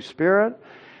with the Holy Spirit.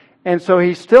 And so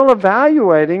he's still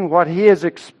evaluating what he has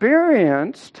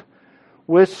experienced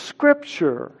with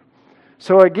Scripture.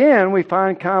 So again, we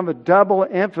find kind of a double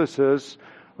emphasis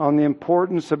on the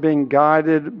importance of being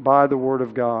guided by the Word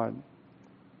of God.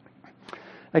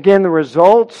 Again, the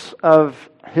results of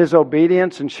his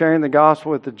obedience in sharing the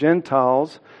gospel with the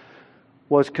Gentiles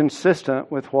was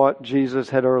consistent with what Jesus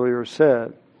had earlier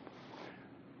said.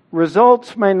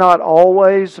 Results may not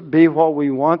always be what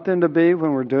we want them to be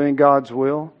when we're doing God's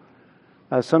will.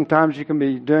 Sometimes you can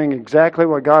be doing exactly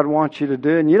what God wants you to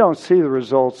do, and you don't see the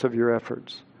results of your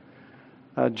efforts.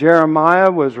 Jeremiah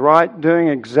was right doing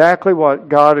exactly what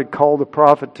God had called the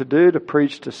prophet to do, to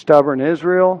preach to stubborn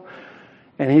Israel.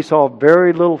 And he saw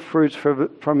very little fruits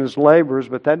from his labors,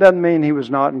 but that doesn't mean he was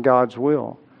not in God's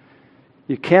will.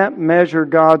 You can't measure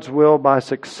God's will by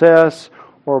success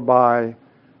or by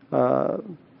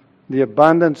the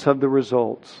abundance of the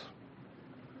results.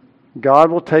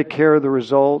 God will take care of the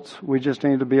results. We just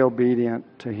need to be obedient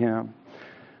to Him.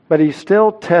 But He's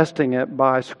still testing it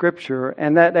by Scripture,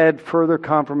 and that adds further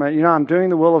confirmation. I'm doing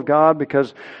the will of God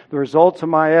because the results of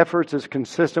my efforts is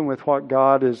consistent with what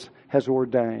God has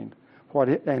ordained.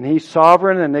 And He's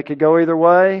sovereign, and it could go either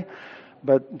way.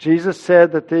 But Jesus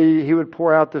said that He would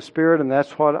pour out the Spirit, and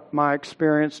that's what my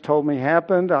experience told me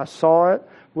happened. I saw it,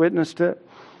 witnessed it.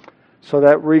 So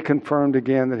that reconfirmed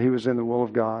again that He was in the will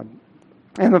of God.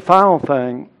 And the final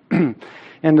thing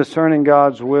in discerning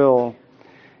God's will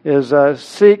is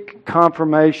seek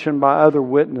confirmation by other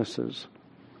witnesses.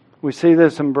 We see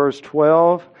this in verse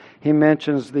 12. He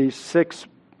mentions these 6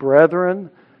 brethren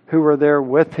who were there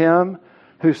with him,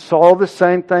 who saw the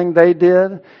same thing they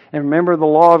did. And remember, the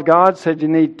law of God said you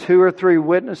need 2 or 3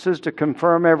 witnesses to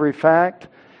confirm every fact.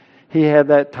 He had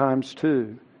that times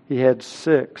 2. He had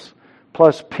 6.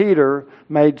 Plus Peter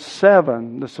made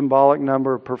 7, the symbolic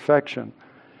number of perfection.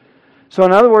 So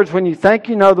in other words, when you think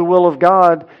you know the will of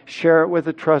God, share it with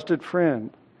a trusted friend.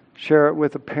 Share it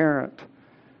with a parent.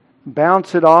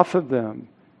 Bounce it off of them.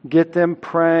 Get them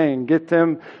praying. Get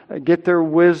their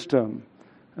wisdom.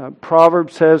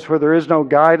 Proverbs says, where there is no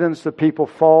guidance, the people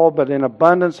fall, but in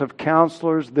abundance of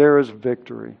counselors, there is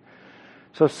victory.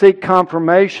 So seek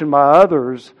confirmation by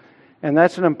others, and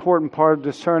that's an important part of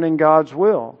discerning God's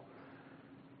will.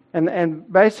 And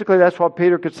basically that's what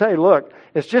Peter could say. Look,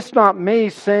 it's just not me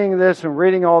seeing this and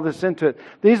reading all this into it.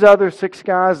 These other 6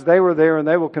 guys, they were there and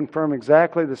they will confirm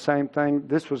exactly the same thing.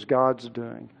 This was God's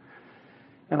doing.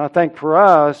 And I think for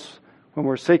us, when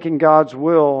we're seeking God's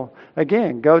will,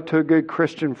 again, go to a good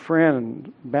Christian friend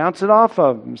and bounce it off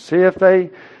of them. See if they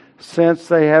sense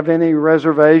they have any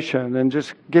reservation, and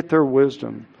just get their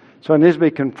wisdom. So it needs to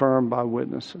be confirmed by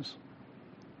witnesses.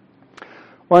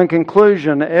 Well, in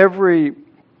conclusion, every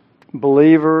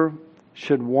believer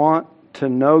should want to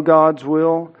know God's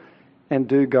will and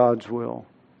do God's will.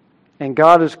 And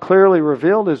God has clearly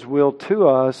revealed His will to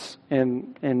us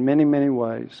in many, many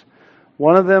ways.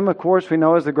 One of them, of course, we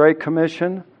know is the Great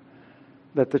Commission,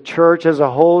 that the church as a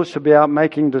whole should be out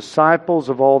making disciples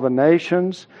of all the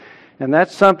nations. And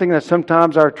that's something that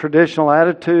sometimes our traditional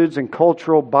attitudes and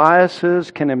cultural biases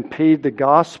can impede the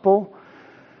gospel.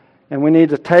 And we need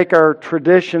to take our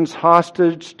traditions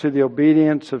hostage to the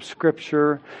obedience of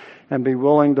Scripture and be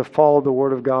willing to follow the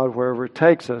Word of God wherever it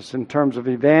takes us in terms of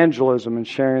evangelism and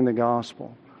sharing the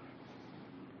gospel.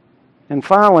 And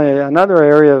finally, another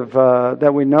area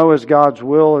that we know is God's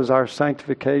will is our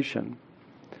sanctification.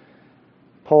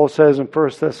 Paul says in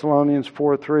 1 Thessalonians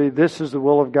 4:3, this is the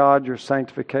will of God, your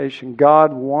sanctification.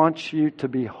 God wants you to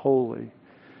be holy.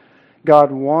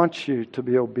 God wants you to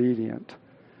be obedient.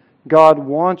 God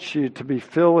wants you to be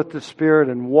filled with the Spirit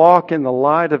and walk in the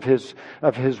light of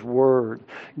His Word.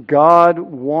 God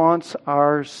wants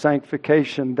our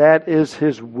sanctification. That is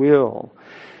His will.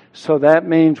 So that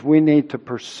means we need to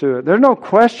pursue it. There's no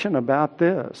question about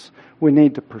this. We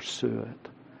need to pursue it.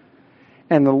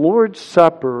 And the Lord's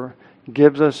Supper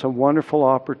gives us a wonderful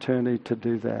opportunity to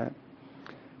do that.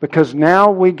 Because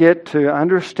now we get to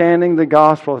understanding the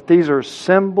gospel. These are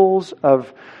symbols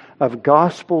of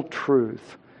gospel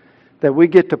truth. That we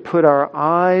get to put our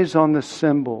eyes on the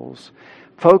symbols.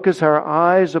 Focus our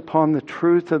eyes upon the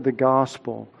truth of the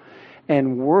gospel.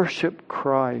 And worship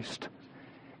Christ.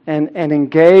 And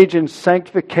engage in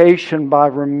sanctification by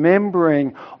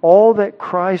remembering all that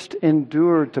Christ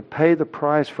endured to pay the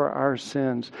price for our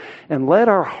sins. And let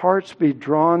our hearts be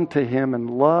drawn to Him in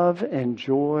love and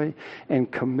joy and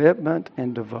commitment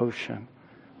and devotion.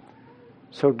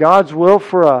 So God's will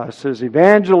for us is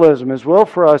evangelism. His will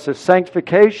for us is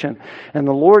sanctification. And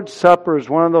the Lord's Supper is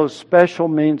one of those special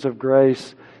means of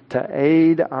grace to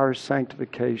aid our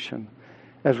sanctification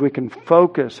as we can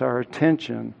focus our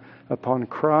attention upon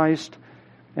Christ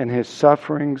and His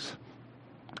sufferings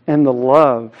and the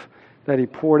love that He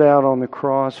poured out on the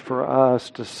cross for us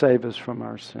to save us from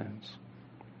our sins.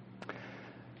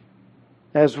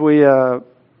 As we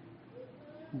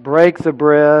break the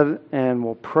bread and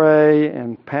we'll pray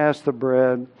and pass the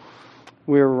bread,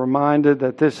 we are reminded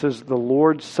that this is the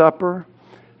Lord's Supper.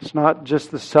 It's not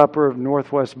just the supper of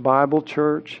Northwest Bible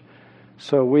Church.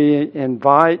 So we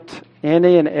invite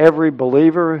any and every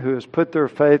believer who has put their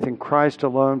faith in Christ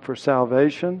alone for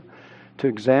salvation to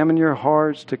examine your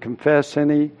hearts, to confess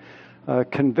any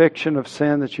conviction of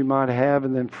sin that you might have,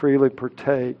 and then freely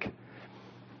partake.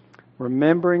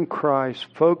 Remembering Christ,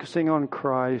 focusing on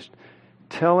Christ,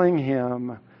 telling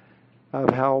Him of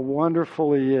how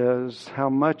wonderful He is, how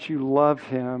much you love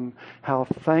Him, how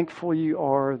thankful you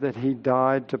are that He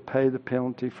died to pay the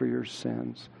penalty for your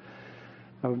sins.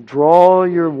 Draw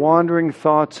your wandering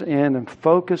thoughts in and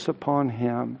focus upon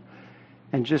Him,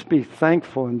 and just be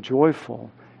thankful and joyful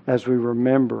as we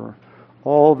remember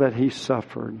all that He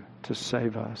suffered to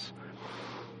save us.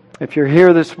 If you're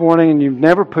here this morning and you've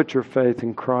never put your faith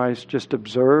in Christ, just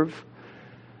observe.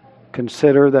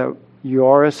 Consider that you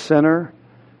are a sinner,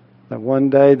 that one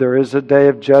day there is a day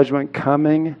of judgment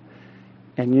coming,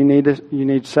 and you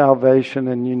need salvation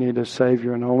and you need a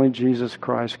Savior, and only Jesus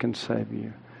Christ can save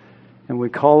you. And we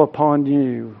call upon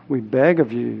you, we beg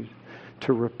of you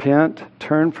to repent,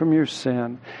 turn from your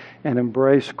sin, and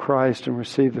embrace Christ and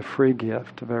receive the free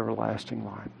gift of everlasting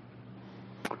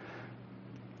life.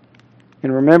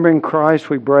 In remembering Christ,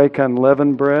 we break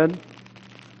unleavened bread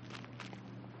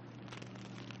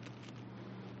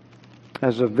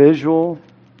as a visual,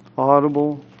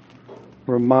 audible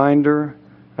reminder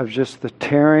of just the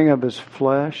tearing of His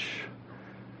flesh,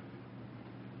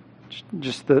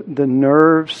 just the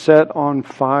nerves set on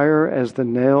fire as the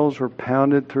nails were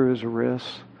pounded through His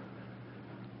wrists.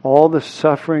 All the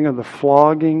suffering of the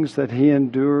floggings that He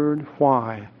endured.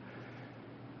 Why?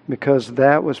 Because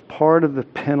that was part of the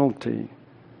penalty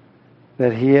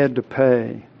that He had to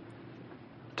pay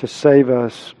to save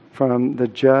us from the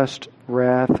just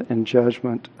wrath and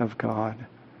judgment of God.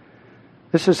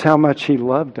 This is how much He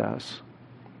loved us.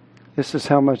 This is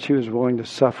how much He was willing to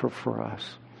suffer for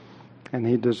us. And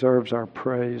He deserves our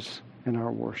praise and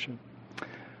our worship.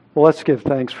 Well, let's give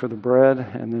thanks for the bread,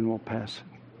 and then we'll pass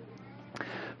it.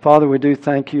 Father, we do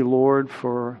thank You, Lord,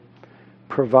 for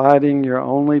providing Your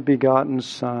only begotten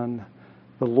Son,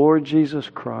 the Lord Jesus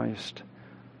Christ,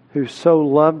 who so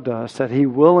loved us that He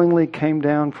willingly came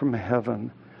down from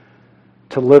heaven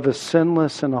to live a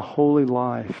sinless and a holy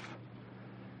life,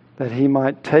 that He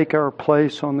might take our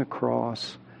place on the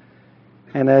cross.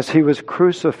 And as He was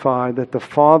crucified, that the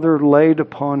Father laid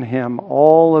upon Him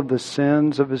all of the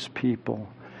sins of His people.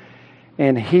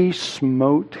 And He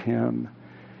smote Him.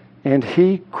 And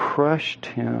He crushed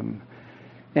Him.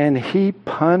 And He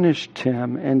punished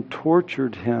Him and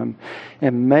tortured Him.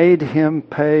 And made Him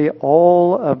pay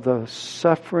all of the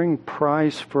suffering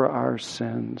price for our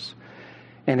sins.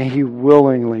 And He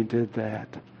willingly did that.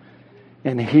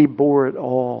 And He bore it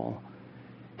all.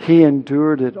 He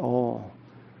endured it all,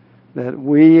 that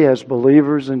we as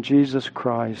believers in Jesus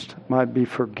Christ might be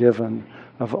forgiven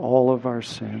of all of our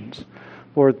sins.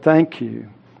 Lord, thank You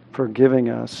for giving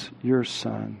us Your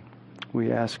Son.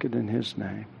 We ask it in His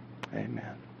name.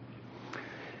 Amen.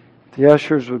 The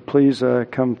ushers would please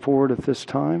come forward at this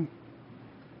time.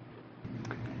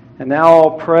 And now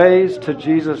all praise to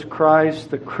Jesus Christ,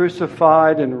 the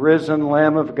crucified and risen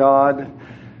Lamb of God,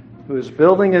 who is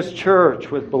building His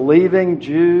church with believing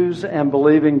Jews and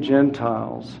believing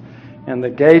Gentiles. And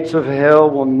the gates of hell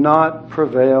will not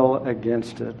prevail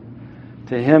against it.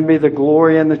 To Him be the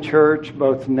glory in the church,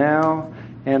 both now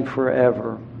and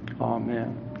forever.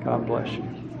 Amen. God bless you.